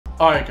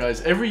Alright guys,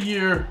 every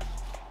year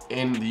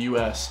in the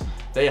US,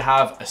 they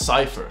have a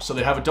Cypher. So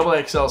they have a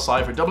XXL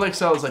Cypher.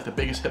 XXL is like the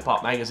biggest hip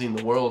hop magazine in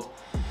the world.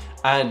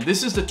 And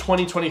this is the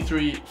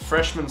 2023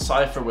 Freshman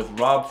Cypher with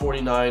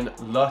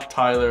Rob49,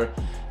 Tyler,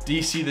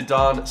 DC the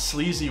Don,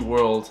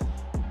 SleazyWorld,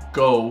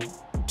 Go,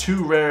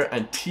 Too Rare,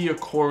 and Tia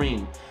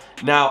Corrine.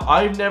 Now,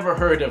 I've never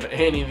heard of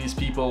any of these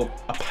people.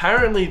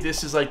 Apparently,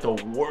 this is like the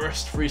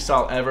worst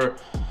freestyle ever.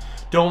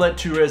 Don't let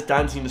Too Rare's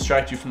dancing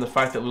distract you from the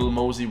fact that Lil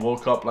Mosey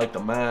woke up like the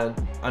man.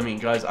 I mean,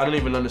 guys, I don't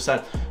even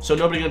understand. So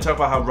nobody gonna talk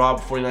about how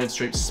Rob49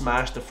 straight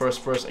smashed the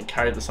first verse and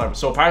carried the Cypher.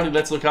 So apparently,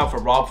 let's look out for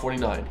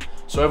Rob49.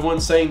 So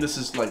everyone's saying this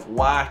is like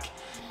whack.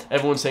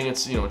 Everyone's saying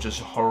it's, you know, just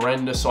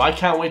horrendous. So I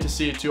can't wait to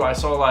see it too. I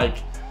saw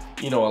like,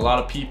 you know, a lot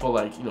of people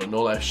like, you know,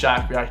 No Life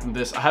Shaq reacting to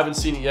this. I haven't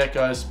seen it yet,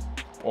 guys.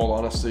 All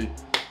honesty.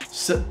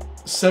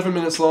 7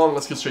 minutes long.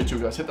 Let's get straight to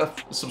it, guys. Hit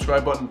that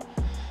subscribe button.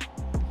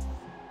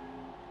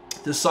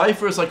 The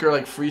Cyphers are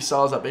like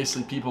freestyles that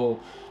basically people,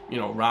 you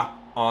know, rap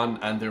on,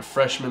 and they're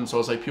freshmen, so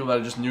it's like people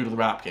that are just new to the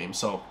rap game.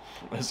 So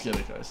let's get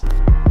it, guys.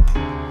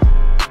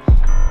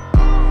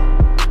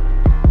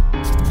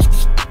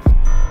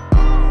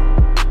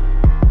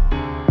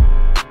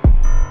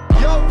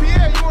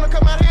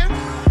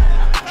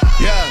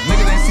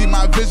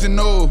 Vision,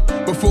 no.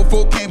 Before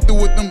folk came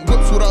through with them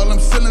whips with all them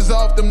ceilings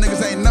off, them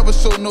niggas ain't never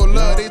show no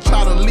love. They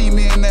try to leave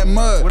me in that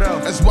mud.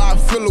 That's why I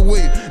feel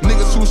away.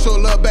 Niggas who show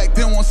love back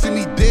then won't see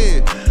me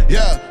dead.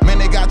 Yeah, man,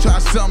 they got try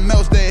something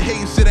else. That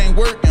hating shit ain't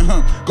working,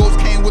 huh? Ghost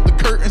came with the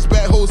curtains,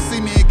 bad hoes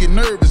see me and get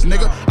nervous,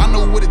 nigga. I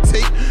know what it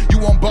take. You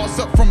won't boss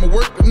up from a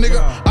worker,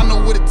 nigga. I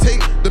know what it take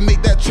to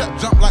make that trap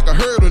jump like a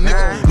hurdle,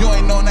 nigga. You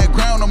ain't on that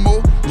ground no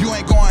more. You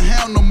ain't going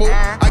hound no more.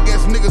 I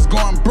guess niggas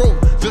going broke.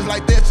 Just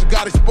like that, you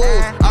got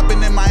exposed. I've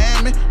been in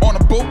Miami on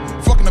a boat,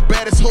 fucking the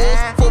baddest hoes.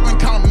 Folk been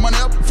counting money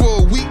up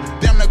for a week.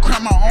 Damn, they cry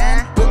my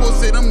arm. Bro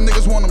say them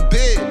niggas want them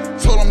dead.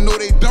 Told them no,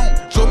 they don't.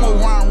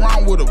 Jomo riding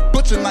around with a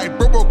butcher knife.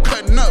 Bro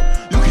cutting up.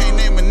 You can't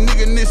name a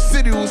nigga in this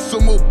city with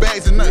some more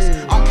bags than us.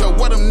 I don't care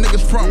where them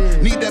niggas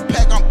from. Need that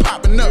pack, I'm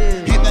popping up.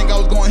 He think I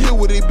was gonna hear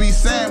what he be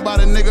saying by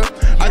the nigga.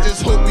 I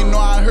just hope he know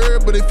I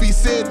heard, but if he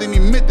said, then he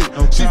meant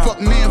it. She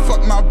fucked me and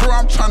fucked my bro.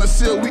 I'm trying to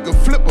see if we can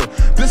flip her.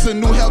 This a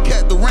new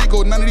Hellcat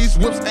Durango. None of these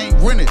whips ain't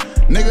rented,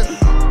 nigga.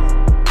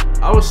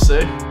 I was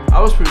sick. I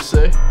was pretty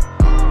sick.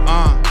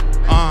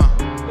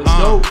 Let's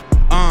go.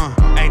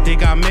 Ain't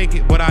think I make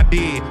it, but I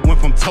did. Went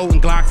from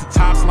toting Glocks to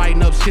tops,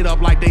 lighting up shit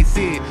up like they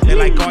said. They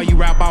like, all you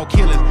rap out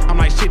killers. I'm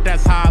like, shit,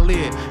 that's how I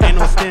live. Ain't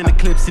no standing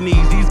clips in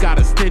these. These got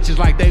a stitches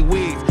like they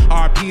wigs.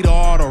 RP to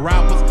all the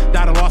rappers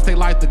that have lost their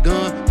life to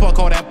gun. Fuck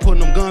all that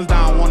putting them guns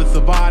down. Want to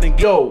survive and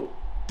get. Yo,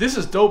 this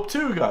is dope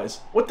too,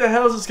 guys. What the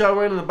hell is this guy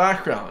wearing in the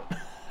background?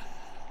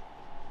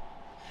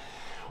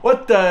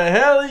 What the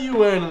hell are you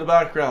wearing in the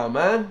background,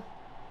 man?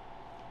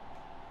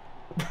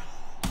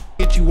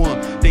 Get you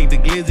one. Think the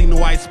glizzy know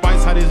White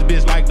Spice, how this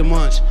bitch like to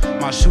munch.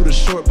 My shooter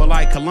short, but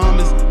like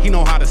Columbus, he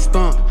know how to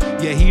stump.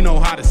 Yeah, he know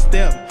how to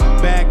step.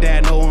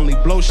 Baghdad no only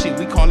blow shit,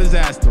 we call his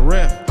ass the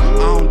ref. I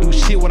don't do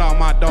shit without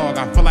my dog,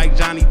 I feel like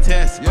Johnny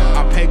Test.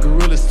 I pay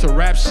gorillas to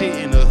rap shit,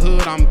 in the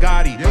hood I'm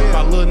Gotti.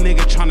 My little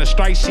nigga tryna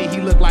strike shit, he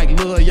look like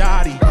Lil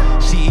Yachty.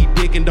 She eat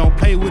dick and don't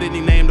play with it,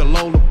 he named her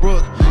Lola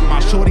Brooke. My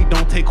shorty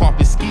don't take off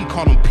his ski,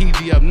 call him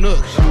PG up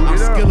Nook. I'm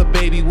still a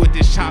baby with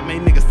this chop,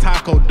 made niggas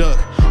taco duck.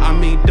 I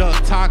mean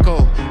duck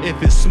taco.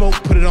 If it's smoke,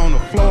 put it on the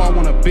floor. I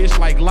want a bitch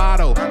like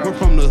Lotto. We're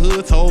from the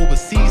hood to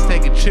overseas,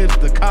 taking trips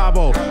to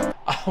Cabo.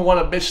 I want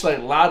a bitch like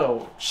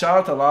Lotto. Shout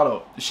out to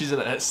Lotto. She's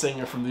a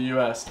singer from the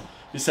US.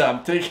 He said,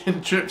 I'm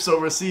taking trips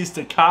overseas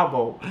to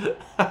Cabo.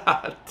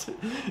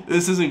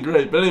 This isn't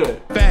great, but anyway.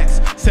 Facts.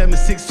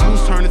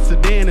 762s turn a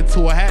sedan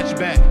into a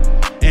hatchback.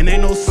 And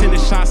ain't no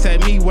sending shots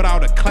at me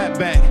without a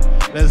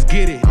clapback. Let's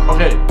get it.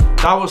 Okay,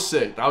 that was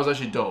sick. That was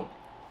actually dope.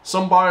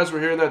 Some bars were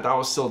hearing that. That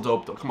was still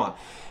dope though. Come on.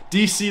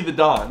 DC the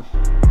Don.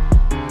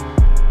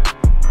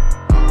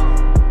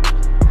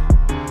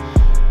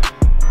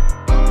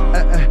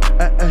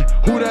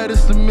 Who that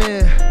is the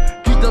man?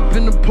 Geeked up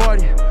in the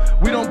party.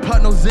 We don't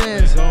pop no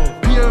Zans.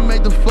 Pierre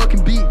make the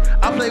fucking beat.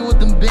 I play with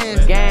them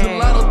bands.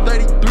 Gelato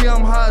 33,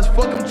 I'm high as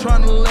fuck. I'm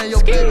trying to land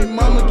your baby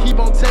mama. Keep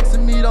on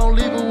texting me, don't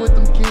leave her with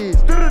them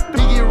kids.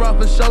 He get rough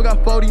for show,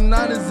 got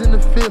 49ers in the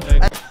fifth.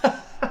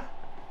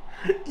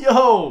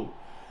 Yo,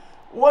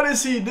 what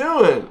is he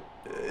doing?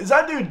 Is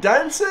that dude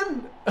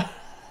dancing?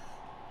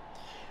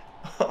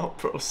 Oh,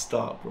 bro,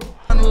 stop, bro.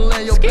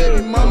 Your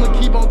baby mama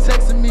keep on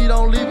texting me,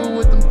 don't leave her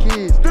with them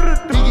kids.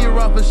 He get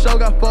rough for show,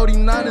 got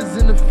 49ers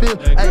in the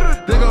fifth.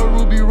 Ay, they go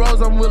Ruby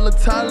Rose, I'm with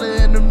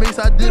Tyler in the mix.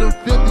 I did a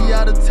 50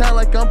 out of town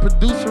like I'm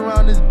producer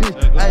around this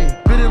bitch.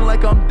 Ay, bidding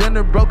like I'm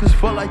dinner broke as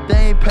fuck like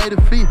they ain't paid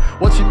a fee.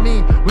 What you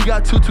mean? We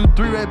got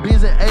 223 red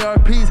beans and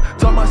ARPs.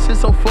 Talk my shit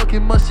so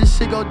fucking much, this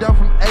shit go down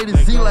from A to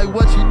Z. Like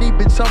what you need,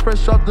 bitch, I'm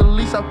fresh off the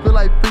leash, I feel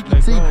like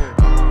Freaky T.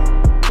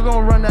 We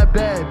gon' run that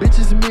bad,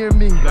 bitches me or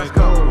me. Let's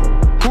go.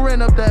 Who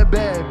ran up that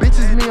bad?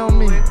 Bitches me on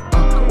me.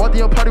 Walked in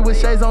your party with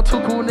shades on,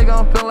 too cool, nigga,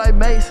 I'm feeling like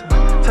Mace.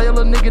 Tell your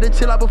little nigga to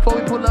chill out before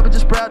we pull up and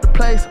just spray out the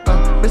place.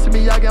 Mr.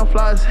 Miyagi, I'm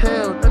fly as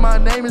hell. And my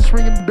name is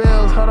ringing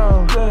bells. Hold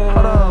on,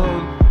 hold on.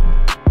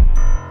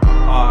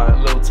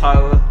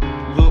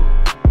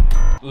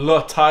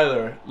 Lil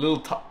Tyler.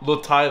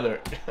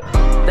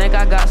 Think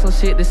I got some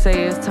shit to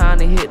say, it's time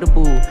to hit the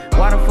boo.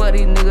 Why the fuck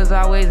these niggas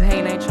always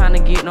hating, ain't trying to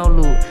get no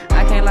loot?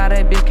 I can't lie,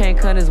 that bitch can't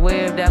cut his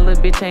way if that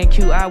little bitch ain't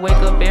cute. I wake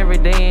up every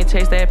day and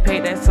chase that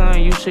pay, that's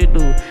something you should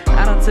do.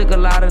 I done took a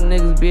lot of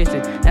niggas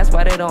bitches, that's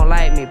why they don't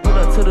like me. Pull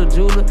up to the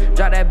jeweler,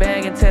 drop that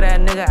bag and tell that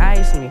nigga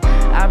ice me.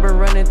 I been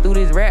running through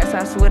these rats,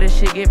 I swear this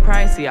shit get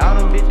pricey. All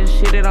them bitches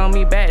shitted on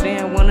me back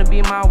then, wanna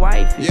be my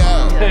wifey.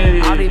 Yeah.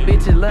 Hey. All these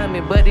bitches love me,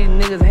 but these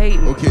niggas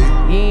hate me. Okay.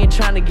 You ain't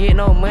trying to get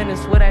no money,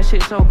 swear that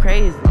shit so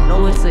crazy.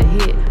 No, it's a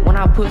hit when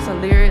I put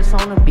some lyrics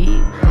on the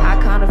beat. I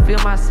kinda feel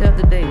myself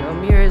today, a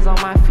mirror is on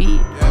my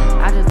feet.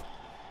 I just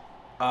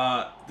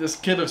this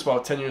kid looks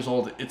about 10 years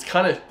old.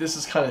 This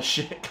is kind of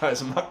shit,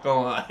 guys. I'm not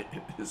gonna lie.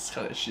 This is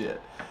kind of shit.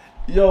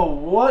 Yo,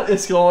 what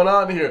is going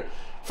on here?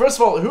 First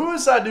of all, who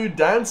is that dude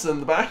dancing in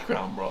the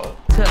background, bro?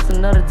 touch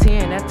another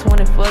 10, that's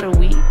 20 for the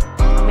week.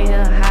 I'm in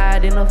here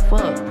hiding the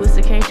fuck,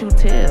 pussy can't you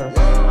tell?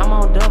 I'm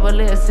on double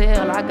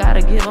XL, I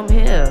gotta give them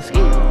hell.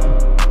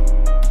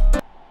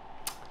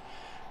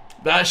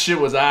 That shit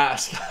was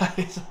ass,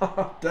 guys.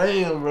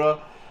 Damn, bro.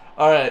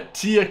 Alright,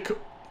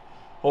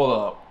 hold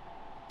up.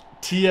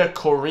 Tia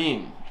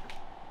Corrine.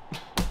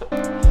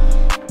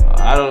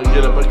 I don't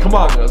get it, but come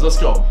on, guys, let's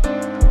go.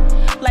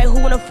 Like who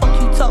in the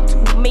fuck you talk to?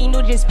 Man, you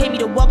know just pay me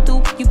to walk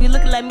through. You be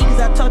looking like me cause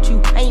I taught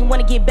you. I ain't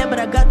wanna get back, but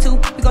I got to.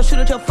 We gon' shoot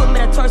at your foot,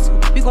 man, a torso.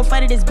 We gon'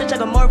 fight at this bitch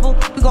like a Marvel.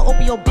 We gon'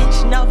 open your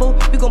bitch novel.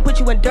 We gon' put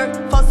you in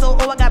dirt. Fossil,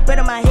 oh, I got bread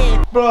on my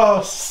head.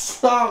 Bro,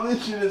 stop.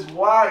 This shit is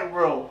whack,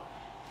 bro.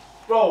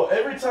 Bro,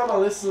 every time I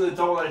listen to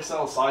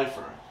XXL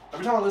Cypher,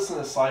 every time I listen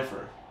to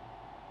Cypher,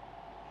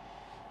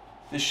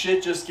 this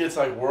shit just gets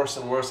like worse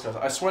and worse, guys.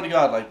 I swear to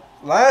God, like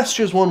last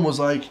year's one was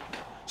like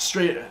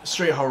straight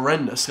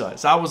horrendous,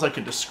 guys. That was like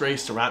a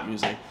disgrace to rap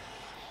music.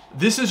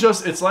 This is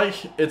just it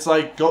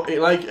started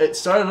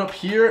up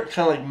here,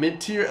 kind of like mid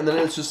tier, and then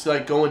it's just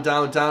like going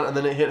down, and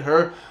then it hit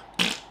her.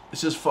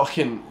 It's just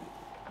fucking.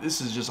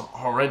 This is just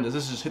horrendous.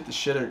 This just hit the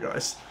shitter,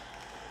 guys.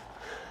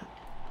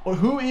 Well,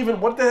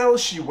 what the hell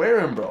is she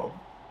wearing, bro?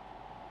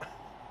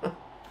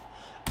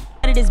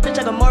 This bitch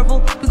like a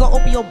Marvel. We gon'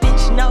 open your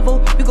bitch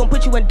novel. We gon'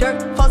 put you in dirt.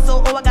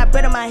 Fossil, oh, I got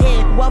bread on my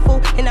head. Waffle,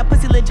 and that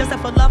pussy lit just like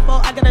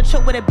falafel. I got a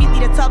choke with a beat,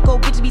 need a taco.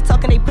 Bitches be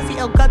talking, they pussy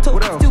El Gato.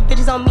 Two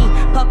bitches on me,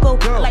 Paco.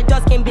 I like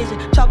dark skin bitch,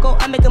 Choco.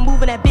 I make a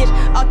move in that bitch.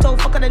 Auto,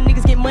 fuck all the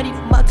niggas get money,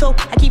 motto.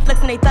 I keep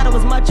flexing, they thought I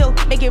was macho.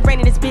 Make it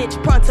rain in this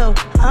bitch, pronto.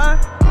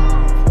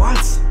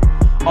 What?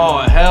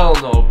 Oh hell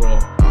no, bro.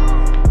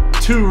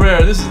 Too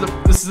rare. This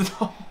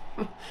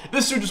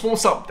dude just won't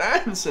stop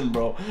dancing,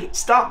 bro.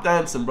 Stop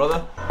dancing,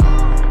 brother.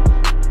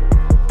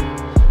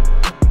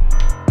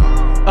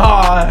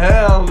 Oh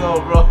hell no,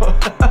 bro.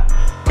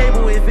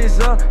 Cable if it's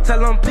up,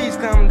 tell them please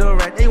come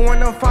direct. They want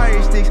them fire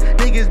sticks,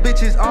 niggas,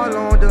 bitches all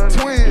on them.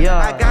 Twin. Yeah.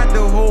 I got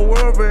the whole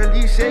world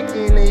really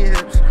shaking their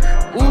hips.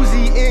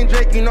 Uzi and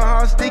Drake, you know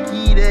how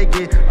sticky that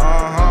get.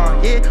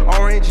 Yeah,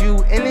 orange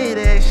you into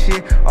that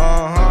shit.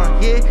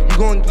 Yeah, you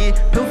gon'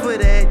 get pilfered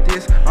at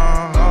this.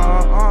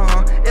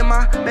 In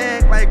my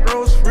bag like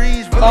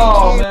groceries. Really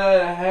oh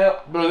man,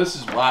 hell, bro, this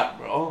is whack,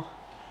 bro.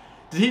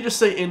 Did he just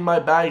say in my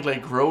bag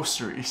like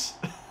groceries?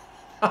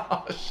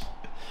 Oh, shit.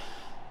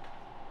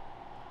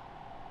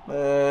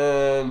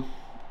 Man,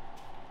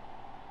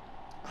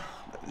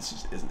 this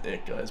just isn't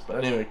it, guys.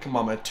 But anyway, come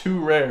on, man. Too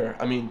rare.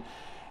 I mean,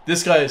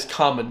 this guy is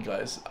common,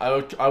 guys.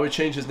 I would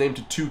change his name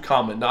to Too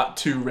Common, not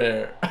Too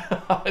Rare.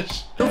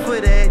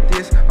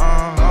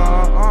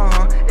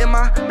 In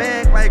my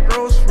bag like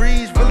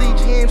groceries, really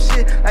jam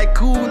shit like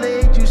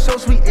Kool-Aid. You so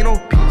sweet, ain't no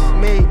peace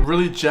made.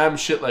 Really jam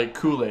shit like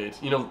Kool-Aid.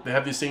 You know, they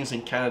have these things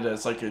in Canada.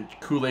 It's like a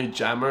Kool-Aid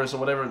jammers or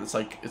whatever. It's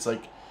like.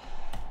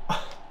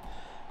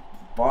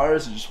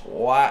 Bars are just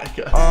whack.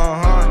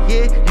 Yeah,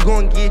 you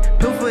gon' get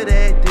pilfered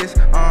at this.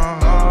 In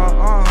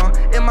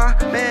my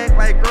bag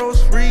like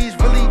groceries,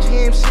 really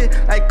jam shit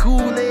like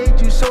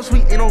Kool-Aid. You so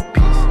sweet, ain't no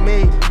peace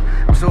made.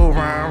 I'm so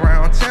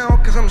round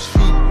town cause I'm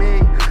street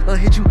made. I'll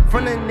hit you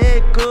from the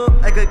neck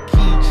up like a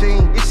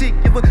keychain. This shit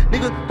give a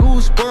nigga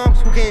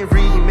goosebumps who can't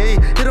read me.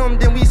 Hit them,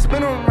 then we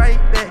spin them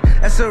right back.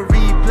 That's a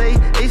replay.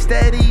 They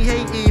steady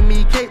hating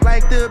me. Cake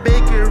like the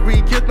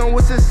bakery. Killed them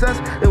with success.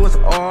 It was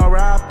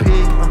R.I.P.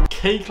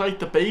 Cake like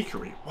the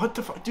bakery. What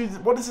the fuck,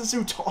 dude? What is this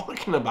dude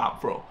talking about,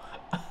 bro?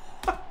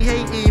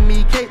 Hating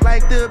me, cake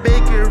like the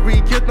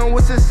bakery. Killed them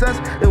with success.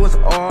 It was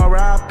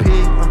R.I.P.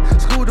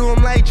 School to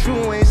them like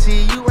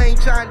truancy. You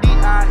ain't trying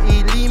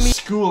D.I.E. Leave me.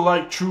 School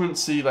like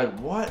truancy. Like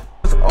what? It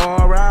was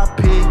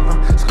R.I.P.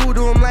 School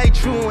to them like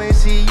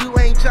truancy. You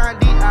ain't trying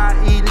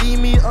D.I.E. Leave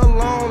me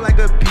alone like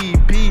a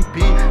P.P.P.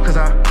 Cause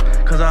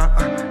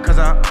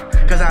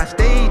I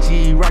stay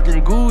G,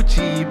 rockin'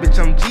 Gucci, bitch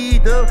I'm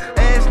G'd up.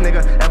 Last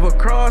nigga ever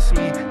crossed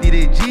me,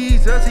 needed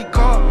Jesus, he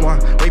caught one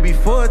way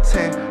before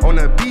 10 on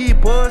the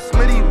B-bus.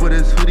 Smitty with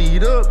his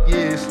hoodied up,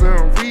 yeah,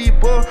 Slim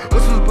Reaper.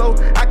 Whistles blow,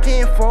 I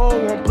can't fall,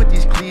 won't put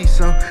these cleats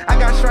on. I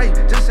got stripes,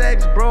 just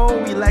ask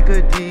bro, we like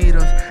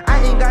Adidas.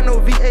 I ain't got no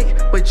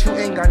V8, but you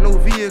ain't got no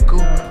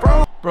vehicle,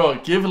 bro. Bro,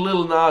 give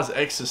Lil Nas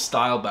X's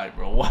style back,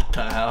 bro. What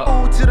the hell?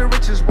 Oh, to the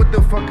riches, what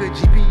the fuck a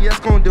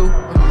GPS gon' do?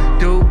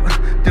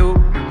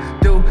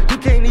 You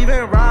can't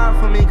even ride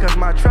for me, cause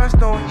my trust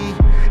don't eat.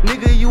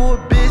 Nigga, you a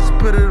bitch,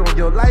 put it on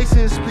your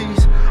license,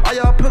 please. All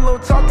y'all pillow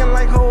talking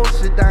like hoes,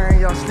 sit down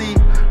in y'all sleep.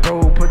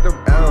 Bro, put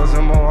them L's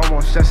in more, I'm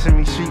on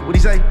Sesame Street. What'd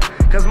he say?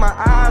 Cause my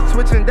eyes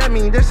twitching, that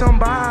mean there's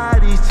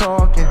somebody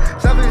talking.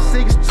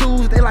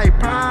 762s, they like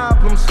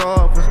problem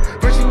solvers.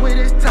 First you with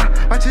his top,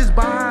 watch his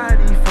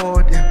body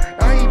for them.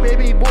 Now he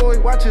baby boy,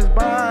 watch his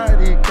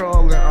body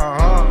crawling,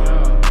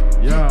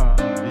 Yeah.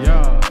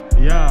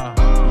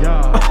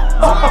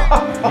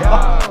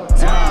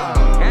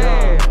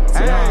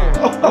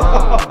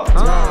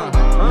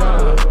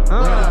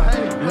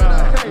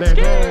 Let's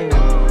go.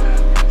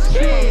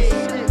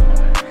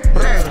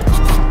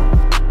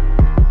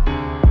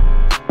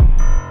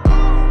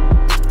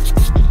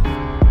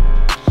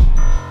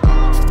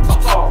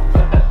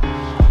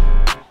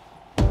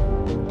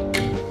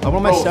 I'm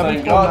on my Bro, 7th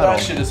thank God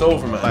that shit is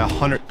over, man. by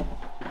 100.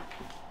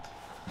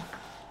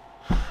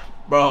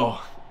 Bro,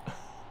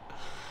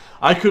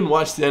 I couldn't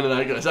watch the end of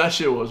that, guys. That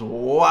shit was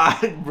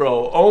whack,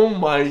 bro. Oh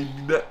my,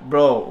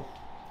 bro.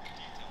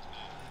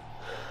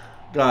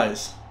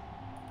 Guys,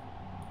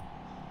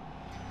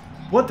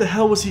 what the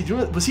hell was he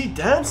doing? Was he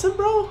dancing,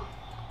 bro?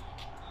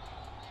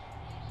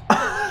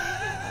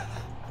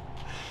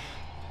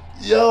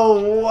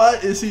 Yo,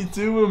 what is he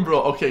doing,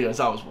 bro? Okay, guys,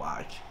 that was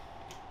whack.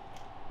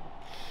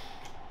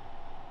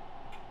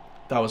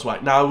 That was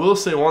whack. Now, I will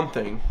say one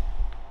thing.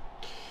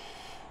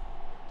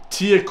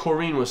 Tia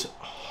Corrine was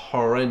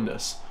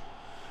horrendous.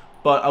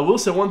 But I will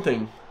say one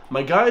thing.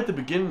 My guy at the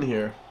beginning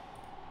here.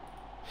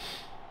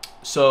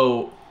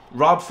 So,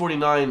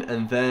 Rob49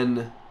 and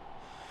then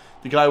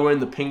the guy wearing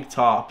the pink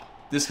top.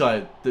 This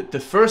guy. The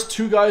first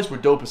two guys were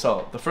dope as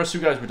hell. The first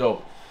two guys were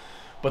dope.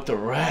 But the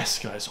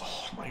rest, guys,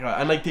 oh my god.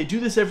 And like they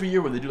do this every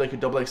year where they do like a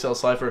XXL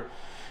Cypher.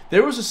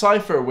 There was a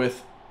Cypher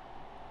with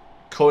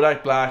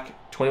Kodak Black,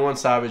 21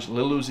 Savage,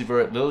 Lil Uzi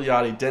Vert, Lil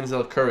Yachty,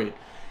 Denzel Curry.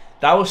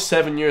 That was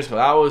 7 years ago.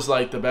 That was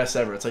like the best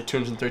ever. It's like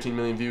 213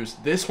 million views.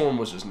 This one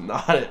was just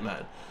not it,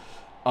 man.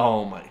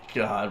 Oh my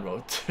god,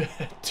 bro.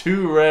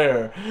 Too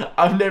rare.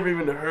 I've never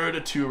even heard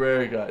of Too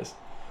Rare, guys.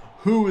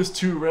 Who is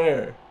Too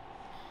Rare?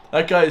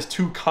 That guy is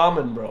too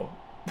common, bro.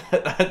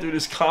 That dude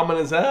is common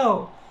as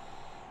hell.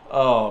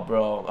 Oh,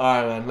 bro.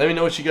 Alright, man. Let me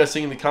know what you guys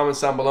think in the comments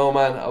down below,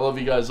 man. I love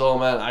you guys all,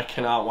 man. I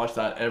cannot watch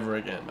that ever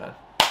again, man.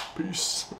 Peace.